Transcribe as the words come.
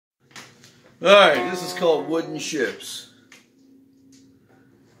Alright, this is called Wooden Ships.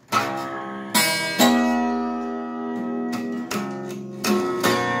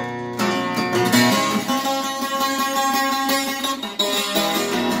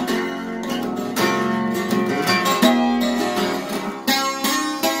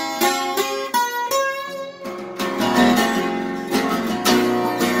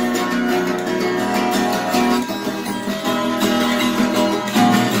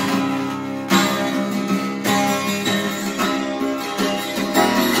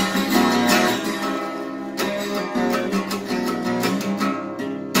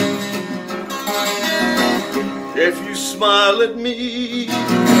 If you smile at me,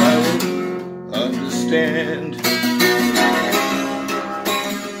 I will understand.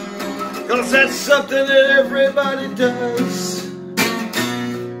 'Cause that's something that everybody does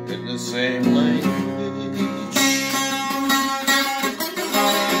in the same language.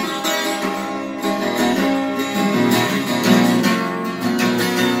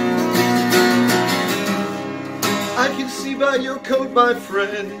 I can see by your coat, my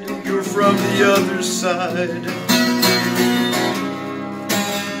friend, you're from the other side.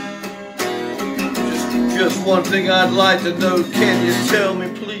 Just one thing I'd like to know, can you tell me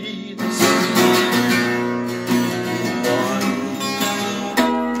please? One.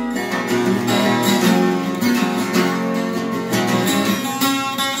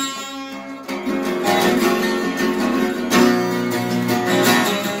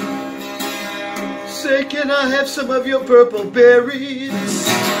 Say, can I have some of your purple berries?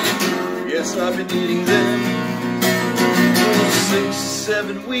 Yes, I've been eating them 6,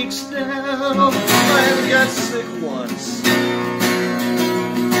 7 weeks now. I haven't got sick once.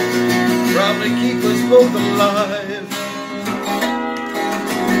 Probably keep us both alive.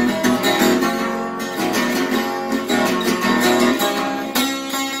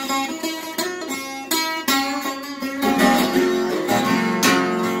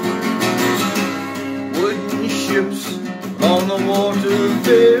 Wooden ships on the water,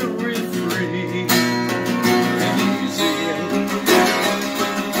 very free and easy.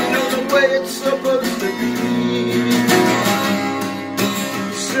 It's supposed to be.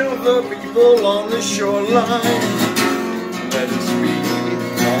 Silver people on the shoreline, let us be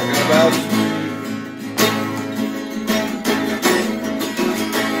talking about free.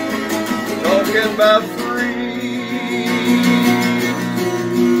 Talking about free.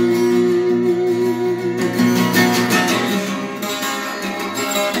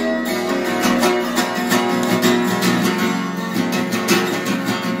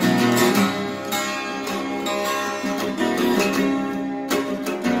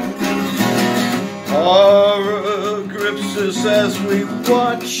 Horror grips us as we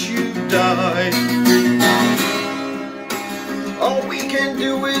watch you die. All we can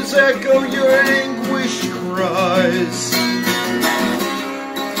do is echo your anguish cries.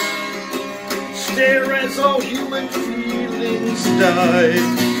 Stare as all human feelings die.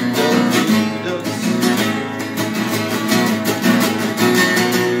 You don't need us.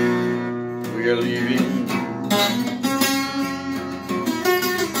 We are leaving.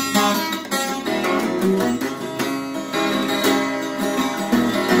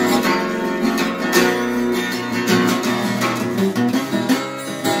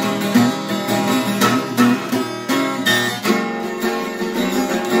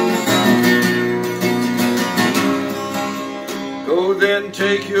 Go then,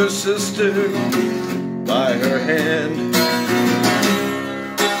 take your sister by her hand,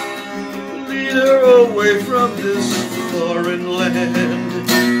 lead her away from this foreign land,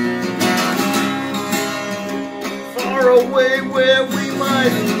 far away where we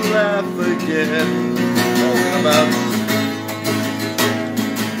might laugh again.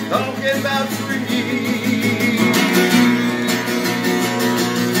 Talking about free.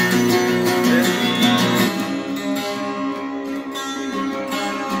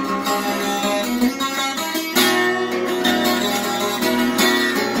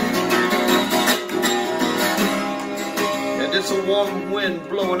 It's a warm wind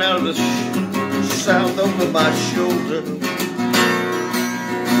blowing out of the south over my shoulder.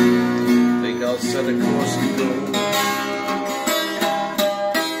 Think I'll set a course and go.